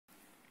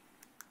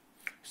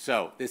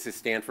So this is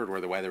Stanford,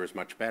 where the weather is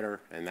much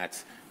better, and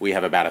we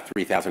have about a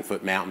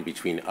 3,000-foot mountain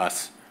between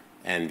us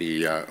and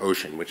the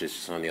ocean, which is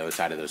just on the other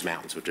side of those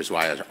mountains, which is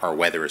why our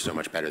weather is so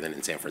much better than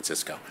in San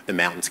Francisco. The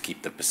mountains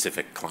keep the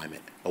Pacific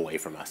climate away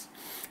from us.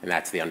 And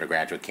that's the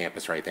undergraduate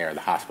campus right there. The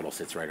hospital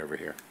sits right over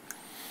here.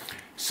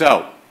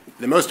 So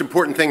the most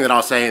important thing that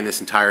I'll say in this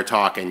entire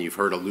talk, and you've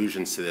heard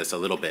allusions to this a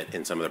little bit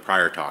in some of the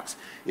prior talks,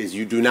 is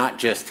you do not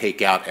just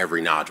take out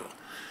every nodule.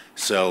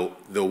 So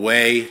the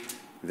way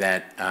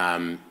that,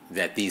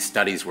 that these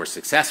studies were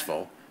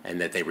successful and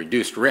that they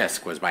reduced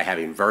risk was by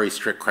having very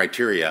strict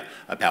criteria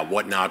about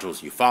what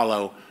nodules you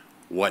follow,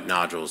 what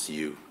nodules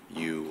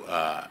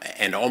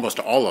and almost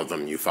all of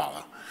them you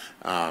follow,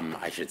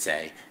 I should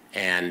say.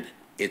 And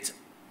it's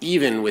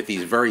even with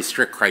these very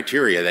strict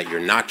criteria that you're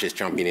not just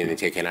jumping in and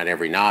taking out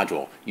every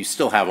nodule, you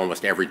still have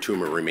almost every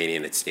tumor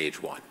remaining at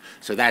stage 1.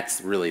 So that's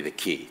really the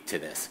key to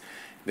this.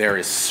 There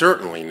is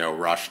certainly no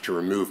rush to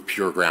remove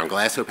pure ground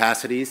glass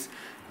opacities.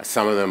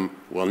 Some of them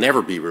will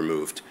never be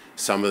removed.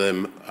 Some of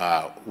them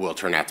will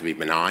turn out to be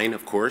benign,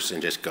 of course,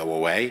 and just go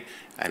away.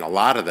 And a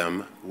lot of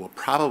them will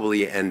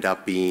probably end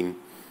up being,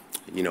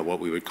 you know, what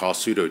we would call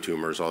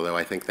pseudotumors, although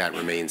I think that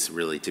remains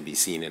really to be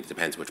seen, and it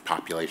depends which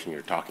population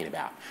you're talking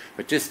about.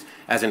 But just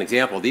as an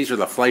example, these are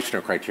the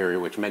Fleischner criteria,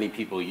 which many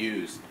people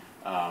use,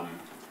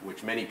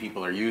 which many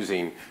people are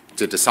using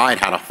to decide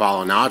how to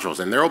follow nodules.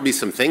 And there will be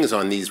some things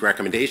on these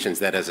recommendations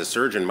that as a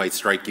surgeon might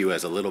strike you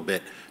as a little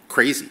bit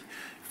crazy.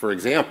 For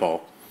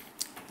example,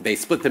 they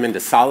split them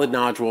into solid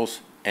nodules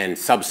and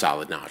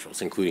subsolid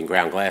nodules, including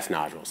ground glass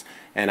nodules.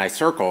 And I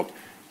circled,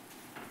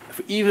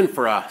 even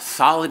for a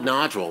solid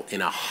nodule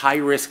in a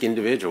high-risk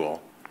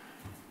individual,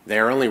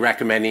 they're only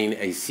recommending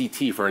a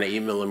CT for an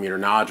 8mm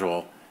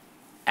nodule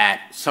at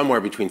somewhere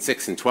between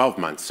 6 and 12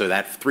 months. So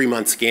that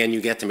 3-month scan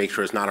you get to make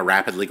sure it's not a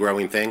rapidly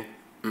growing thing,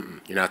 you're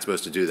not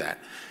supposed to do that.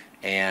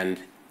 And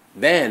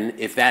then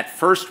if that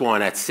first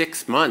one at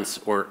 6 months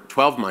or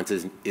 12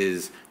 months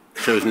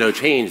shows no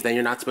change, then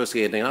you're not supposed to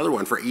get another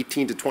one for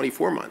 18 to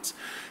 24 months.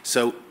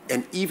 So,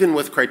 and even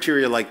with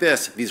criteria like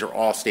this, these are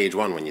all stage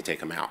 1 when you take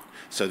them out.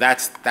 So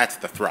that's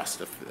the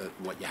thrust of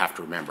what you have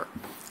to remember.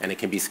 And it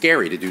can be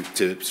scary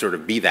to sort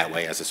of be that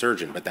way as a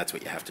surgeon, but that's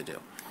what you have to do.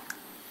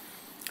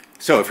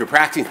 So if you're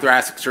practicing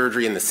thoracic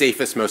surgery in the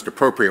safest, most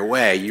appropriate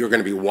way, you're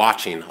going to be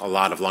watching a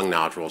lot of lung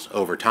nodules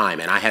over time.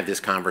 And I have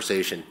this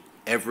conversation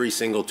every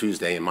single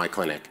Tuesday in my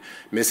clinic.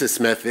 Mrs.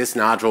 Smith, this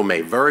nodule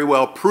may very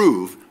well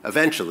prove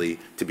eventually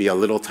to be a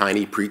little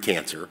tiny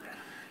precancer,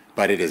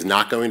 but it is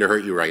not going to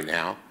hurt you right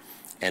now.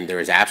 And there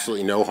is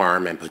absolutely no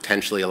harm and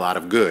potentially a lot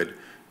of good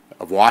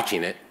of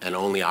watching it and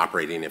only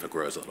operating if it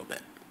grows a little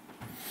bit.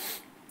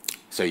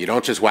 So you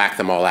don't just whack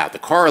them all out. The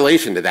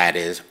correlation to that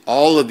is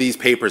all of these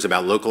papers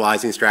about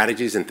localizing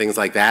strategies and things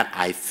like that,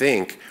 I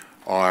think,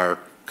 are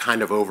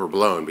kind of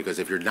overblown, because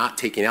if you're not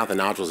taking out the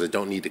nodules that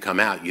don't need to come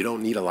out, you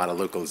don't need a lot of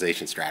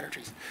localization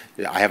strategies.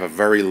 I have a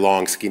very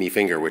long, skinny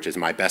finger, which is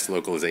my best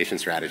localization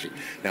strategy.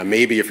 Now,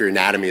 maybe if your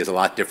anatomy is a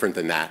lot different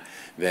than that,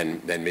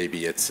 then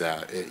maybe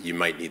you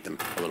might need them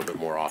a little bit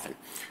more often.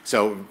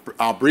 So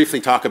I'll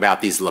briefly talk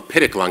about these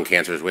lepidic lung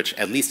cancers, which,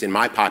 at least in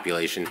my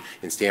population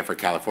in Stanford,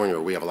 California,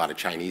 where we have a lot of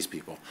Chinese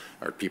people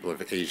or people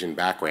of Asian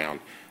background,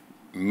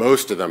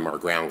 most of them are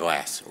ground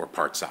glass or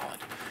part solid.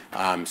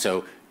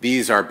 So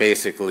these are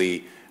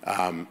basically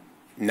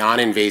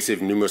non-invasive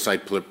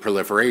pneumocyte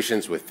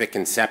proliferations with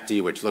thickened septi,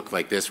 which look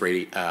like this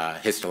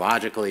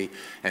histologically,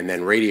 and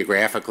then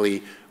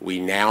radiographically, we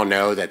now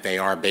know that they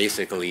are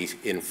basically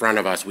in front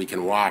of us. We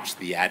can watch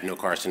the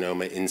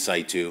adenocarcinoma in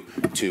situ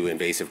to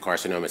invasive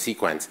carcinoma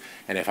sequence.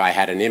 And if I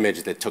had an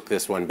image that took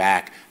this one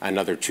back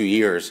another 2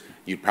 years,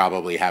 you'd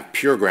probably have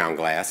pure ground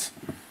glass.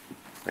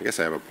 I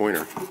guess I have a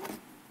pointer.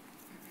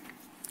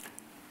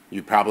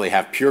 You'd probably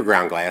have pure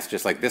ground glass,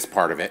 just like this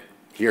part of it.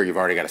 Here you've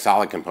already got a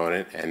solid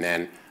component, and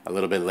then a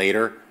little bit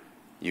later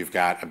you've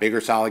got a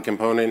bigger solid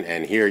component,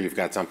 and here you've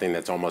got something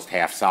that's almost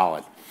half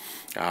solid,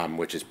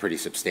 which is pretty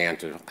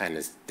substantive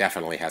and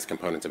definitely has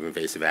components of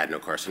invasive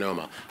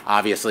adenocarcinoma.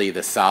 Obviously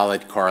the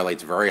solid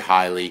correlates very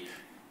highly,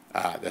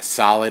 the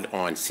solid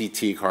on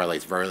CT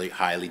correlates very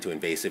highly to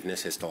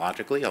invasiveness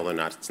histologically,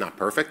 although it's not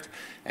perfect,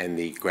 and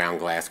the ground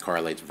glass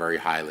correlates very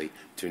highly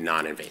to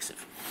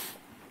non-invasive.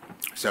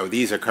 So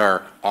these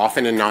occur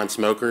often in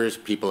non-smokers,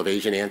 people of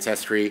Asian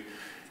ancestry,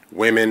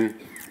 women,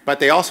 but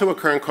they also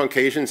occur in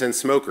Caucasians and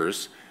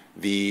smokers.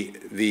 The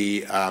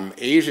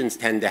Asians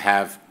tend to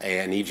have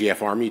an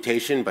EGFR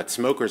mutation, but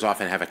smokers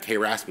often have a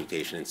KRAS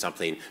mutation in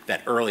something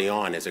that early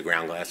on is a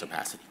ground glass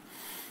opacity.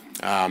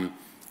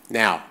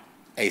 Now,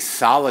 a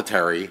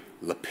solitary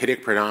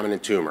lipidic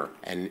predominant tumor,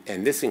 and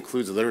this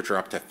includes literature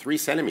up to 3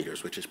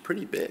 centimeters, which is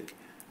pretty big,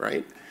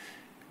 right?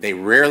 They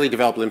rarely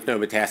develop lymph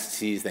node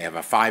metastases. They have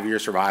a 5-year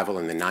survival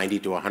in the 90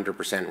 to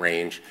 100%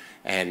 range.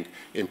 And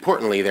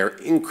importantly, they're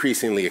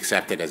increasingly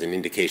accepted as an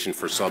indication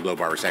for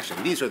sublobar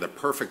resection. These are the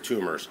perfect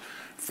tumors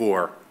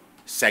for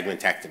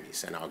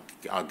segmentectomies. And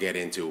I'll get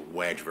into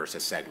wedge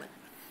versus segment.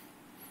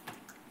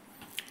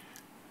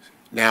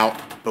 Now,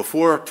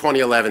 before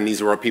 2011,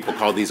 these were what people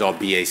called these all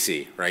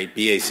BAC, right?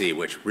 BAC,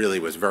 which really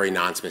was very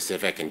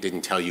nonspecific and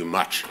didn't tell you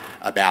much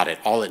about it.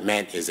 All it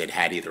meant is it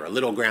had either a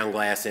little ground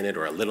glass in it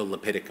or a little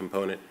lipidic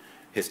component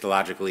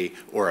histologically,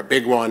 or a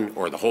big one,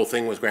 or the whole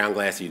thing was ground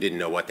glass. You didn't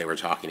know what they were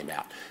talking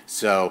about.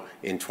 So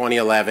in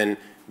 2011,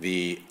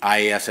 the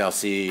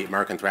IASLC,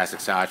 American Thoracic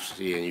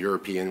Society, and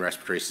European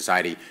Respiratory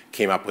Society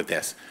came up with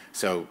this.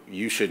 So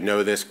you should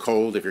know this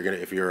cold if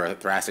you're a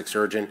thoracic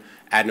surgeon.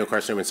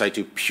 Adenocarcinoma in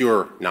situ,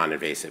 pure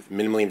non-invasive.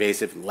 Minimally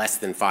invasive, less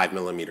than 5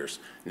 millimeters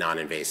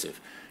non-invasive.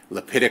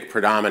 Lipidic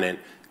predominant,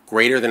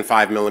 greater than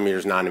 5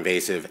 millimeters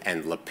non-invasive,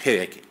 and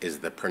lipidic is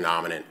the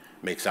predominant,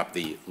 makes up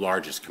the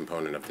largest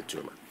component of the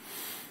tumor.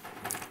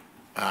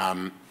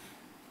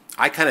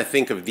 I kind of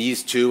think of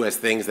these two as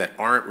things that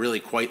aren't really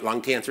quite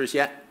lung cancers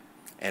yet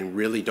and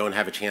really don't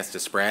have a chance to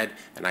spread,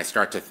 and I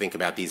start to think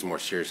about these more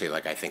seriously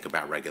like I think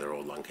about regular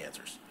old lung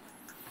cancers.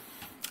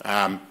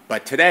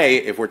 But today,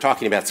 if we're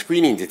talking about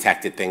screening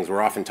detected things,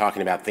 we're often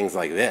talking about things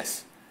like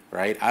this,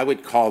 right? I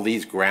would call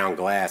these ground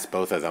glass,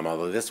 both of them,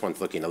 although this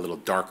one's looking a little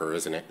darker,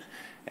 isn't it?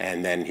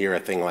 And then here a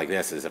thing like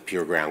this is a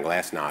pure ground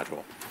glass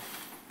nodule.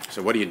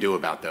 So what do you do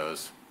about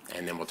those?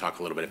 And then we'll talk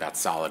a little bit about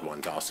solid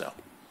ones also.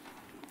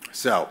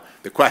 So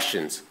the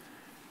questions,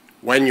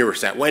 when do you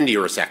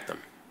resect them?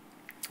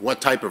 What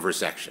type of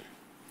resection?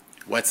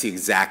 What's the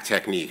exact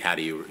technique? How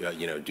do you,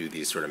 do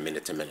these sort of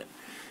minute to minute?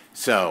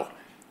 So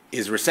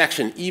is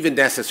resection even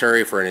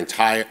necessary for an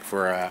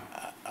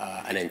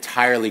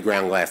entirely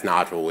ground glass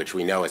nodule, which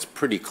we know is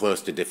pretty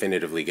close to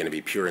definitively going to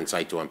be pure in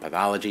situ on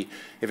pathology?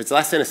 If it's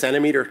less than a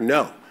centimeter,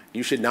 no.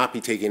 You should not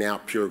be taking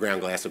out pure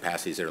ground glass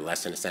opacities that are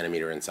less than a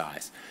centimeter in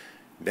size.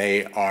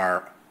 They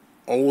are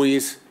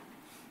always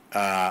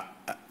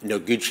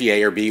Noguchi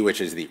A or B,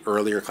 which is the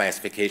earlier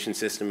classification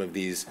system of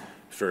these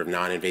sort of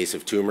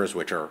non-invasive tumors,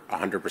 which are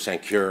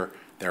 100% cure.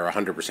 They're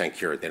 100%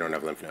 cured. They don't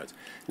have lymph nodes.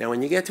 Now,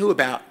 when you get to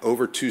about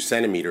over 2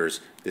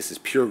 centimeters, this is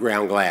pure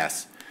ground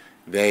glass,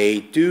 they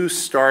do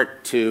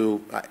start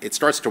to, it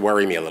starts to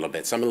worry me a little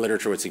bit. Some of the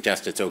literature would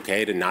suggest it's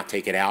okay to not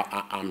take it out.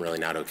 I'm really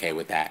not okay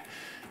with that.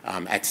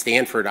 At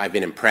Stanford, I've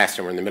been impressed,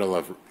 and we're in the middle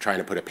of trying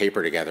to put a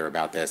paper together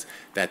about this,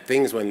 that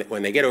things,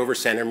 when they get over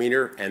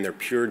centimeter and they're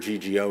pure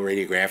GGO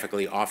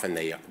radiographically, often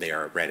they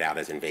are read out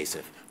as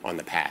invasive on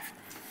the path.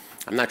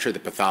 I'm not sure the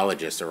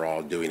pathologists are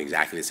all doing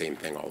exactly the same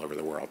thing all over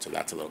the world, so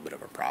that's a little bit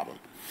of a problem.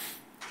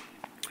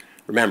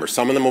 Remember,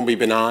 some of them will be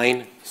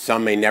benign,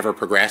 some may never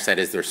progress, that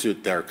is,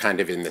 they're kind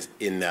of in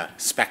the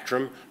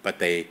spectrum, but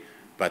they're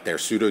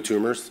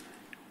pseudotumors.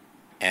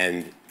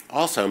 And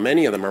also,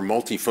 many of them are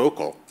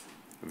multifocal.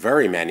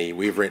 Very many,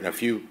 we've written a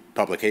few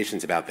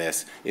publications about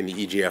this, in the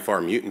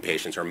EGFR mutant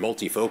patients are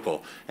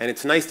multifocal, and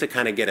it's nice to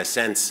kind of get a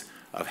sense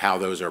of how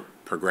those are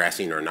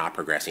progressing or not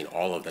progressing,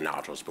 all of the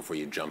nodules, before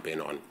you jump in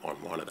on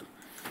one of them.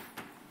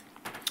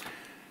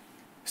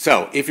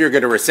 So if you're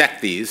going to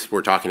resect these,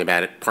 we're talking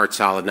about it, part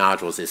solid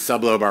nodules, is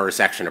sublobar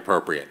resection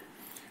appropriate?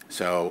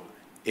 So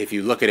if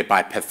you look at it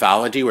by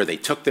pathology, where they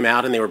took them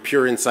out and they were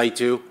pure in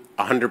situ,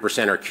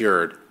 100% are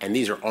cured, and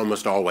these are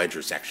almost all wedge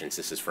resections.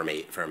 This is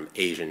from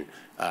Asian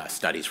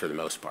studies for the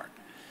most part.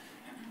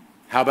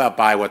 How about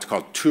by what's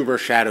called tumor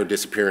shadow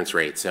disappearance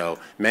rate? So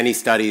many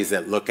studies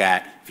that look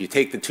at, if you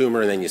take the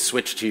tumor and then you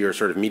switch to your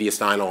sort of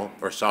mediastinal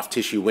or soft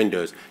tissue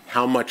windows,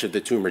 how much of the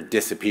tumor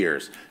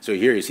disappears. So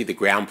here you see the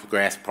ground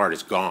glass part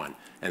is gone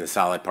and the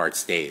solid part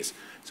stays.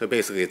 So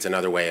basically it's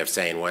another way of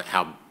saying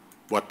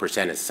what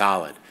percent is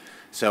solid.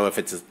 So if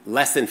it's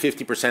less than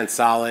 50%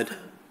 solid,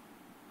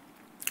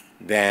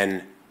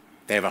 then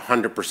they have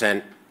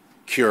 100%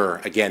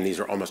 cure. Again,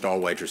 these are almost all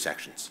wedge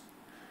resections.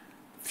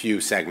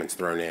 Few segments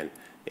thrown in.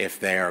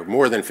 If they are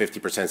more than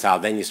 50%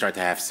 solid, then you start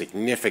to have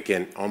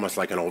significant, almost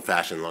like an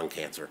old-fashioned lung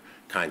cancer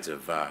kinds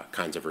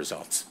of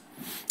results.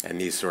 And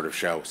these sort of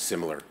show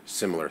similar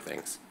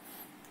things.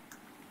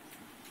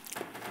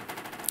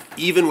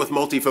 Even with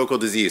multifocal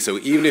disease, so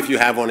even if you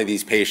have one of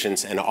these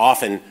patients, and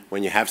often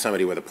when you have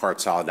somebody with a part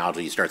solid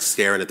nodule, you start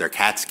staring at their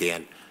CAT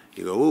scan,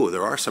 you go, ooh,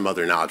 there are some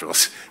other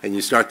nodules, and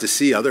you start to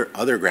see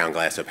other ground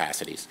glass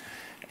opacities.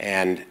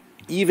 And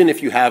even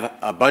if you have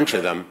a bunch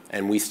of them,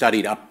 and we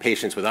studied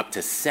patients with up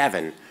to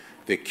 7,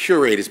 the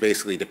cure rate is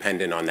basically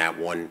dependent on that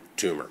one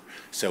tumor.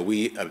 So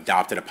we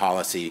adopted a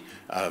policy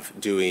of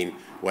doing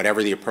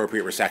whatever the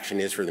appropriate resection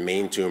is for the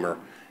main tumor,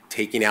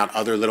 taking out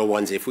other little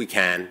ones if we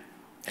can,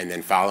 and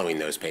then following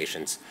those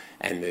patients,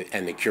 and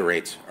the cure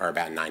rates are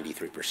about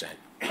 93%.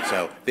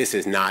 So this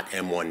is not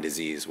M1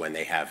 disease when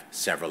they have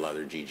several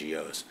other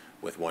GGOs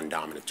with one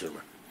dominant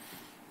tumor.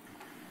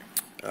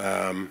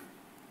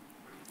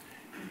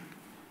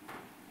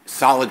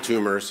 Solid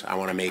tumors, I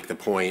want to make the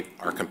point,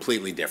 are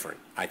completely different.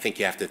 I think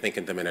you have to think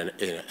of them in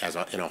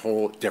a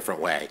whole different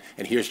way.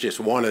 And here's just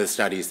one of the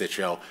studies that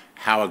show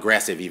how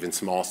aggressive even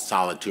small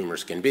solid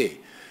tumors can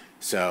be.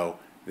 So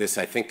this,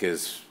 I think,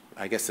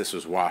 I guess this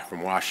was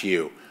from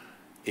WashU.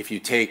 If you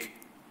take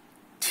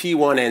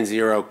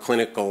T1N0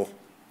 clinical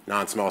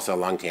non-small cell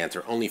lung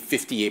cancer, only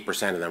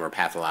 58% of them are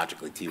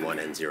pathologically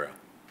T1N0,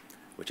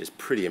 which is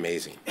pretty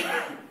amazing.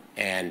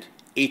 And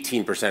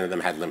 18% of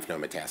them had lymph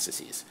node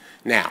metastases.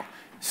 Now,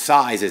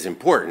 size is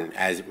important,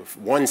 as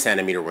 1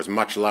 centimeter was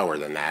much lower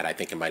than that. I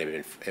think it might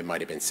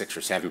have been 6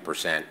 or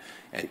 7%,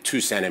 and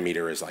 2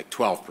 centimeter is like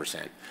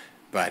 12%.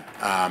 But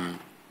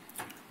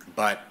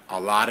a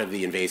lot of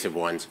the invasive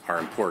ones are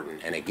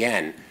important. And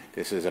again,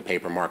 this is a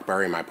paper Mark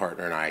Burry, my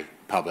partner, and I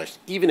published.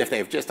 Even if they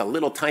have just a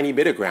little tiny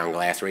bit of ground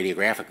glass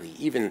radiographically,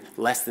 even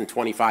less than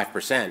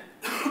 25%,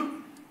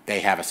 they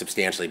have a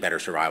substantially better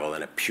survival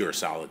than a pure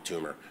solid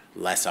tumor,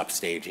 less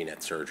upstaging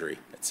at surgery,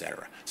 et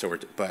cetera.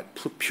 But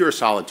pure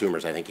solid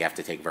tumors, I think you have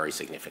to take very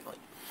significantly.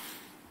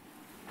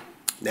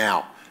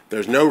 Now,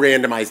 there's no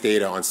randomized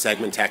data on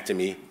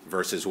segmentectomy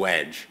versus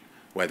wedge,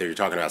 whether you're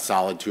talking about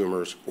solid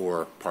tumors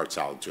or part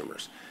solid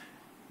tumors.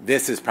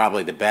 This is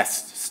probably the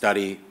best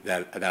study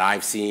that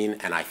I've seen,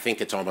 and I think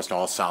it's almost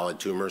all solid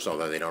tumors,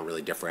 although they don't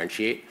really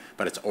differentiate,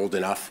 but it's old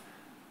enough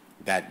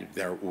that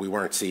we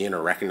weren't seeing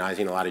or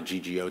recognizing a lot of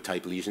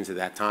GGO-type lesions at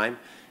that time.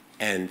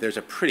 And there's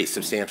a pretty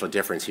substantial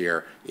difference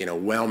here in a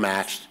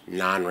well-matched,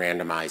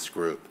 non-randomized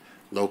group.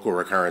 Local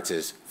recurrence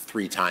is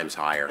 3 times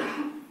higher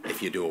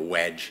if you do a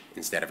wedge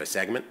instead of a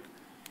segment,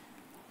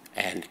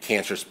 and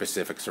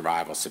cancer-specific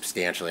survival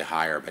substantially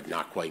higher, but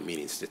not quite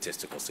meeting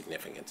statistical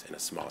significance in a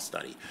small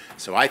study.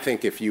 So I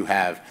think if you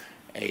have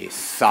a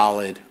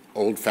solid,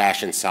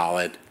 old-fashioned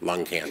solid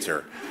lung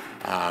cancer,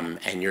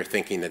 and you're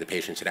thinking that the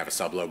patient should have a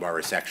sublobar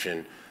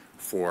resection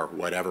for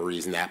whatever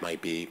reason that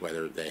might be,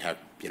 whether they have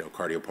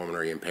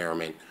cardiopulmonary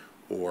impairment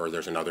or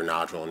there's another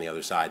nodule on the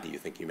other side that you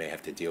think you may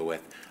have to deal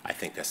with, I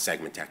think a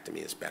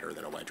segmentectomy is better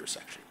than a wedge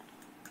resection.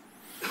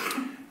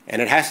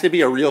 And it has to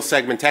be a real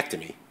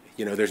segmentectomy.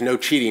 There's no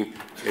cheating.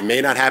 It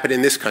may not happen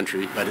in this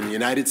country, but in the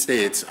United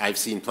States, I've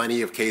seen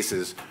plenty of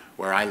cases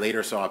where I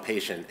later saw a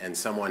patient and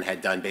someone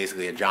had done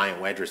basically a giant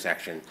wedge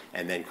resection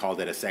and then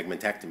called it a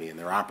segmentectomy in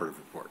their operative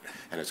report,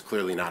 and it's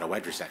clearly not a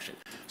wedge resection.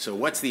 So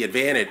what's the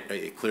advantage?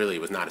 Clearly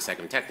it was not a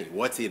segmentectomy.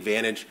 What's the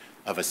advantage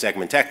of a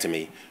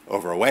segmentectomy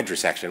over a wedge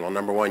resection? Well,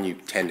 number one, you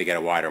tend to get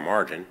a wider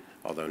margin,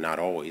 although not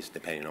always,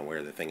 depending on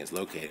where the thing is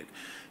located.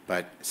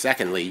 But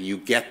secondly, you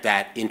get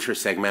that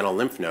intersegmental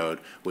lymph node,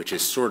 which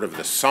is sort of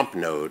the sump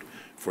node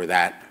for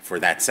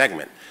that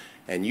segment.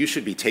 And you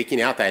should be taking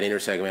out that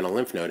intersegmental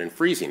lymph node and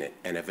freezing it.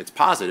 And if it's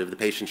positive, the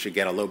patient should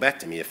get a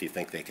lobectomy if you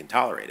think they can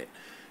tolerate it.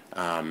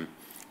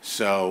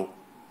 So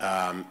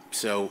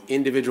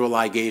individual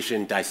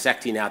ligation,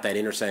 dissecting out that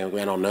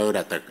intersegmental node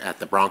at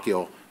the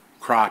bronchial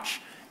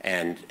crotch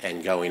and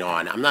going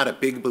on. I'm not a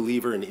big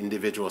believer in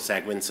individual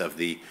segments of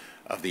the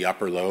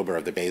upper lobe or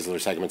of the basilar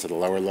segments of the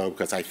lower lobe,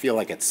 because I feel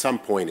like at some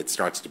point it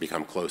starts to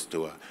become close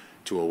to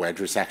a wedge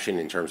resection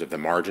in terms of the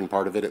margin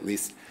part of it at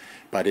least.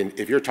 But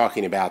if you're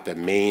talking about the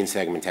main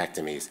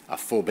segmentectomies, a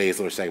full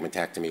basilar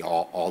segmentectomy,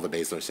 all the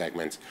basilar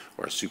segments,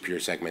 or a superior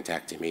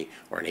segmentectomy,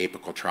 or an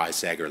apical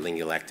triseg or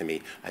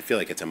lingulectomy, I feel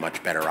like it's a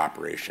much better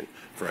operation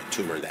for a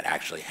tumor that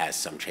actually has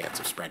some chance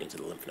of spreading to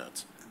the lymph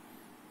nodes.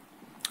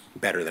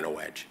 Better than a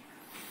wedge.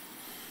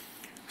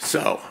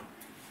 So,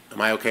 am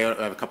I okay?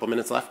 I have a couple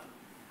minutes left?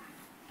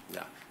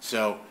 Yeah.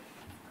 So,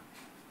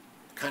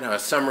 kind of a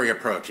summary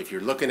approach. If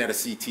you're looking at a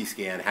CT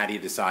scan, how do you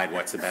decide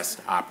what's the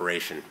best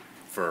operation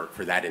for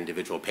that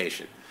individual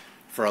patient?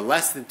 For a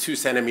less than 2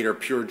 centimeter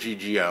pure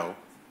GGO,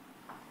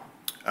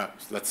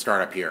 let's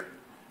start up here.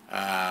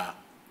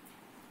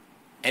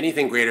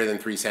 Anything greater than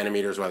 3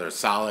 centimeters, whether it's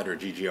solid or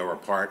GGO or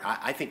part,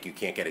 I think you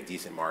can't get a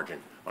decent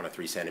margin on a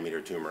 3 centimeter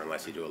tumor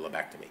unless you do a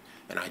lobectomy.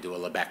 And I do a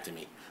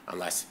lobectomy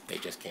unless they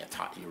just can't,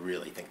 you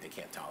really think they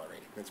can't tolerate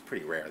it. It's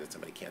pretty rare that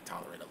somebody can't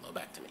tolerate a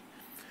lobectomy.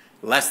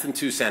 Less than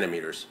 2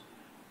 centimeters,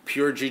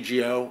 pure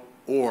GGO,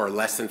 or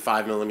less than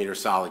 5 millimeter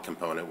solid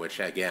component, which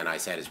again I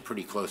said is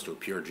pretty close to a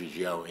pure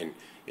GGO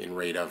in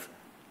rate of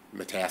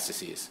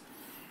metastases.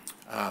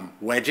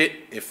 Wedge it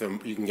if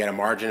you can get a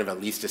margin of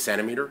at least 1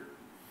 centimeter.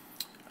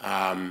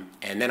 And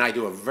then I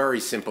do a very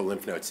simple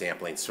lymph node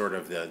sampling, sort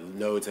of the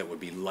nodes that would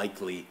be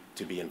likely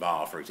to be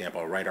involved. For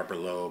example, a right upper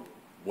lobe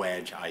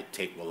wedge, I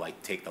will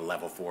take the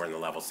level 4 and the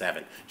level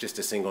 7, just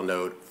a single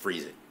node,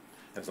 freeze it.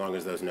 As long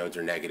as those nodes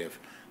are negative,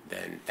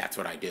 then that's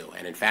what I do.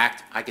 And in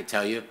fact, I could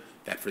tell you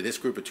that for this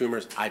group of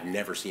tumors, I've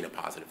never seen a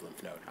positive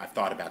lymph node. I've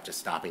thought about just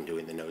stopping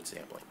doing the node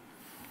sampling.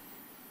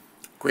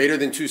 Greater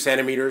than 2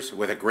 centimeters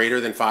with a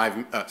greater than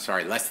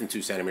less than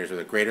 2 centimeters with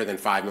a greater than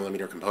 5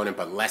 millimeter component,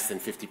 but less than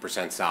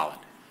 50% solid.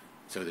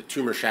 So the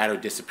tumor shadow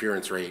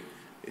disappearance rate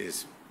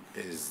is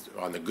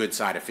on the good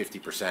side of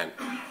 50%.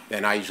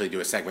 Then I usually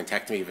do a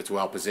segmentectomy if it's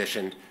well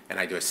positioned, and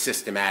I do a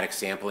systematic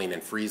sampling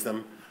and freeze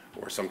them,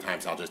 or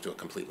sometimes I'll just do a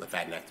complete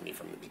lymphadenectomy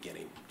from the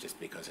beginning, just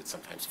because it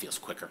sometimes feels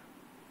quicker.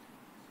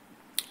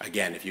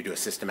 Again, if you do a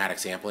systematic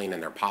sampling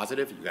and they're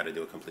positive, you've got to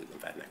do a complete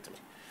lymphadenectomy.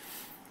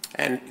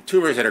 And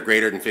tumors that are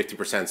greater than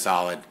 50%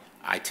 solid,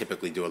 I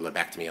typically do a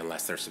lobectomy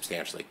unless they're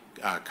substantially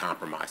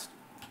compromised.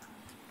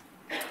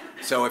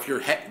 So if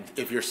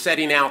you're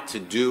setting out to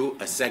do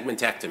a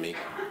segmentectomy,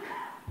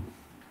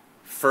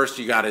 first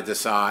you got to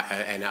decide,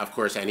 and of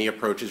course any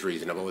approach is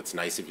reasonable. It's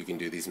nice if you can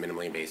do these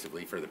minimally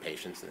invasively for the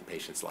patients, and the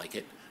patients like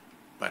it.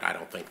 But I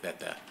don't think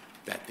that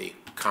that the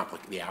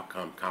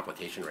outcome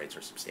complication rates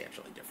are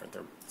substantially different.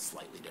 They're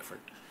slightly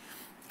different.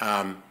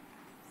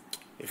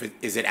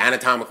 Is it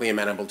anatomically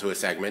amenable to a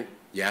segment?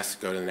 Yes,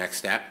 go to the next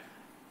step.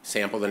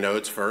 Sample the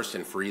nodes first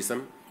and freeze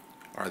them.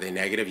 Are they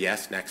negative?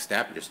 Yes, next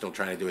step. You're still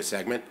trying to do a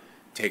segment.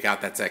 Take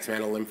out that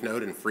segmental lymph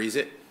node and freeze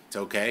it. It's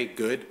okay,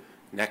 good.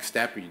 Next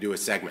step, you do a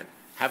segment.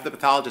 Have the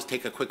pathologist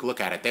take a quick look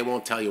at it. They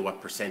won't tell you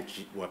what percent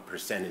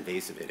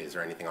invasive it is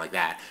or anything like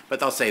that, but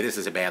they'll say this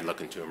is a bad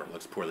looking tumor, it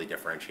looks poorly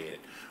differentiated,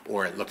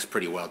 or it looks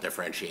pretty well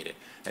differentiated.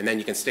 And then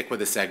you can stick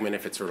with a segment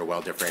if it's sort of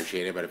well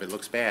differentiated, but if it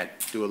looks bad,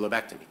 do a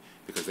lobectomy,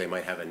 because they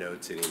might have a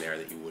node sitting there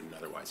that you wouldn't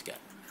otherwise get.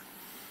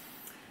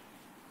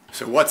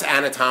 So what's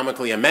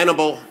anatomically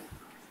amenable?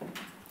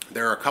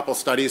 There are a couple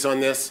studies on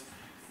this.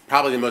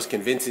 Probably the most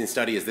convincing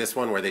study is this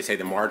one, where they say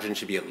the margin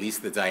should be at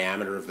least the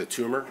diameter of the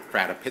tumor,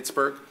 out of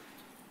Pittsburgh.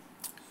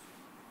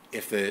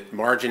 If the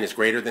margin is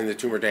greater than the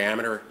tumor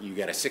diameter, you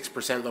get a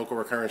 6% local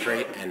recurrence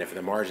rate, and if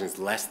the margin is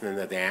less than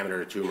the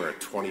diameter of the tumor, a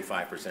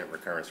 25%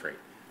 recurrence rate.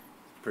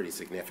 Pretty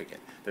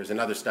significant. There's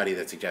another study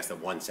that suggests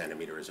that 1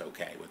 centimeter is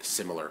okay with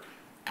similar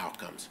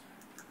outcomes.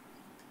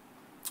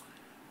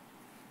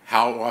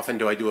 How often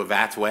do I do a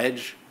VATS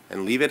wedge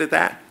and leave it at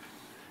that?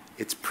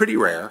 It's pretty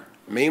rare,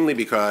 mainly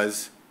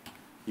because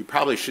you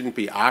probably shouldn't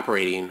be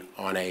operating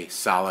on a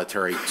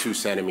solitary 2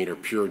 centimeter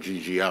pure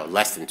GGO,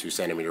 less than 2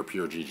 centimeter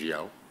pure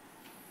GGO.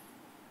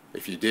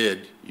 If you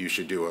did, you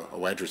should do a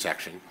wedge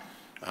resection,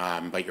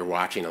 but you're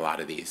watching a lot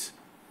of these.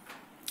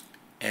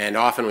 And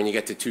often when you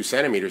get to 2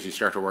 centimeters, you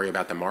start to worry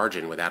about the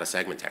margin without a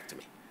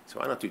segmentectomy. So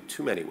I don't do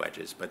too many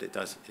wedges, but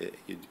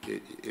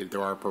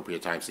there are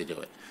appropriate times to do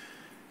it.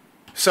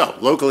 So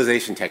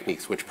localization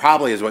techniques, which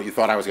probably is what you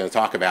thought I was going to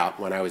talk about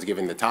when I was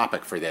given the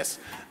topic for this,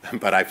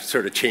 but I've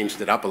sort of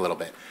changed it up a little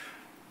bit,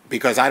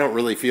 because I don't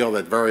really feel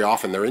that very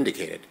often they're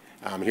indicated.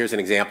 Here's an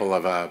example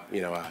of a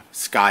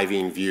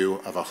skiving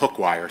view of a hook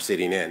wire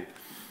sitting in.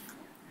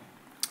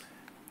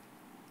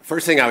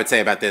 First thing I would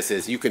say about this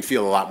is you can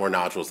feel a lot more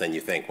nodules than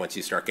you think once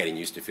you start getting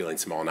used to feeling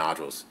small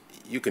nodules.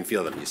 You can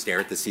feel them. You stare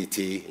at the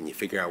CT and you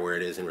figure out where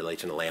it is in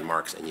relation to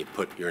landmarks, and you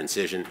put your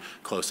incision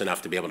close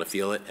enough to be able to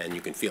feel it, and you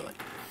can feel it.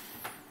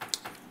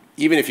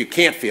 Even if you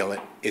can't feel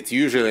it, it's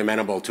usually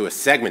amenable to a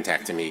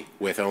segmentectomy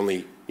with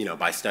only,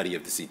 by study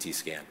of the CT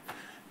scan.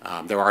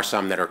 There are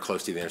some that are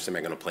close to the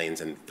intersegmental planes,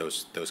 and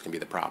those can be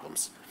the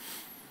problems.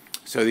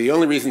 So the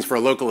only reasons for a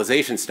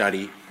localization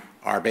study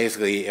are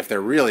basically if they're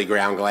really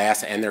ground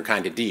glass and they're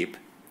kind of deep.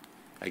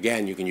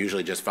 Again, you can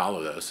usually just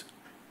follow those.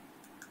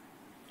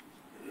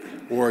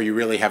 Or you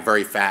really have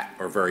very fat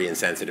or very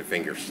insensitive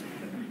fingers.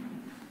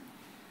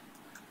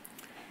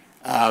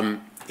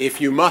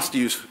 If you must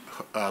use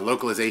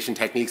localization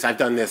techniques, I've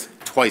done this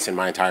twice in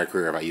my entire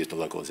career. I've used a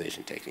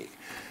localization technique.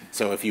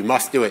 So if you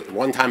must do it,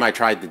 one time I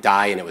tried to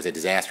dye and it was a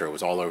disaster. It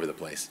was all over the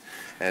place.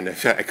 And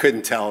I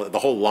couldn't tell, the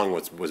whole lung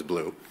was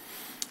blue.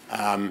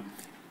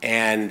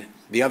 And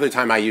the other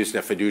time I used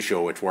a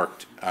fiducial, which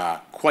worked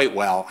quite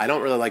well. I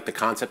don't really like the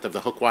concept of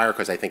the hook wire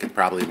because I think it's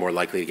probably more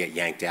likely to get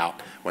yanked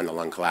out when the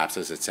lung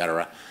collapses, et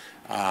cetera.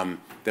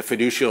 The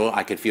fiducial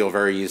I could feel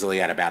very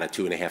easily at about a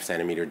 2.5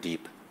 centimeter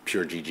deep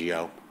pure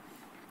GGO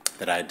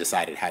that I had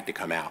decided had to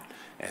come out.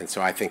 And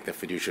so I think the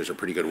fiducials are a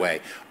pretty good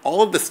way.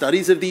 All of the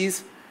studies of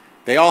these,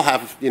 they all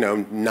have,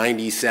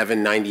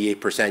 97,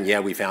 98%, yeah,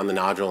 we found the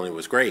nodule and it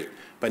was great.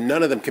 But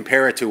none of them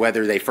compare it to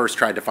whether they first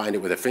tried to find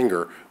it with a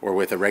finger or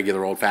with a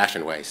regular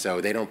old-fashioned way.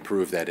 So they don't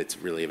prove that it's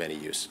really of any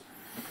use.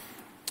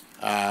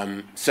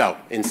 So,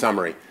 in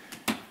summary,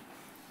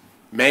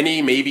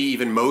 many, maybe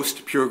even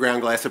most pure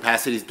ground glass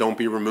opacities don't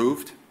be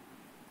removed.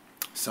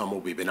 Some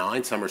will be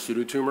benign, some are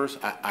pseudotumors.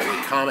 I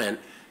would comment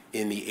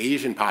in the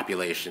Asian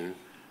population,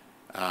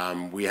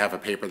 we have a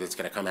paper that's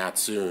going to come out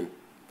soon,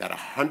 that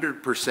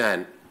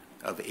 100%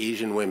 of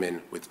Asian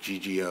women with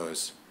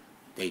GGOs,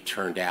 they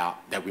turned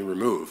out, that we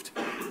removed,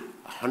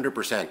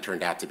 100%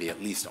 turned out to be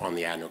at least on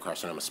the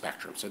adenocarcinoma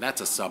spectrum. So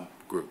that's a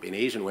subgroup. In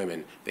Asian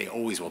women, they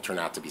always will turn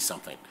out to be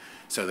something.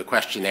 So the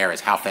question there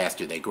is how fast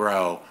do they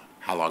grow,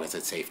 how long is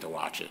it safe to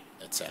watch it,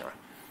 et cetera.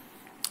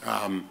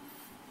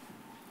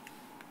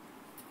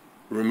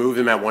 Remove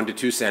them at 1 to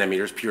 2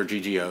 centimeters, pure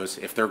GGOs,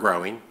 if they're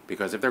growing,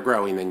 because if they're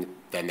growing,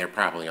 then they're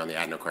probably on the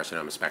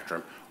adenocarcinoma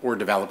spectrum, or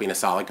developing a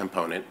solid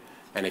component.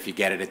 And if you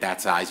get it at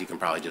that size, you can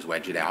probably just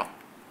wedge it out.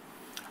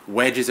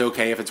 Wedge is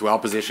okay if it's well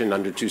positioned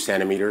under 2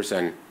 centimeters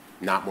and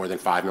not more than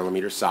 5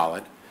 millimeters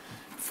solid.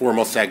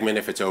 Formal segment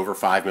if it's over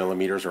 5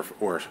 millimeters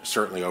or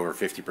certainly over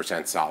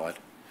 50% solid.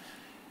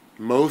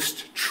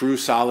 Most true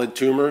solid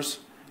tumors,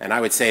 and I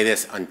would say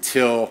this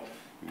until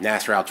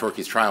Nasser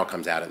Al-Turki's trial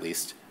comes out at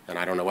least, and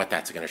I don't know what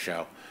that's going to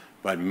show,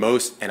 but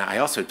most, and I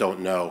also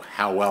don't know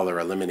how well they're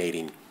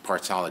eliminating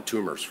part solid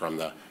tumors from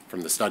the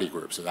study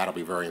group, so that'll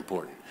be very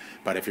important.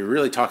 But if you're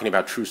really talking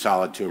about true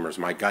solid tumors,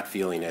 my gut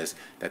feeling is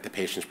that the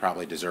patients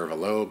probably deserve a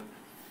lobe.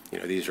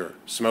 These are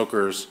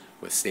smokers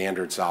with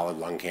standard solid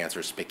lung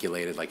cancer,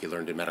 spiculated like you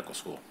learned in medical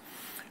school.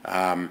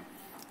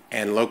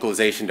 And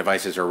localization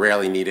devices are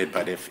rarely needed,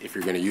 but if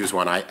you're going to use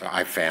one,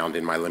 I've found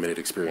in my limited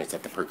experience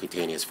that the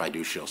percutaneous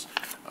fiducials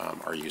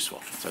are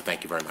useful. So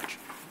thank you very much.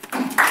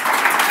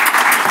 you.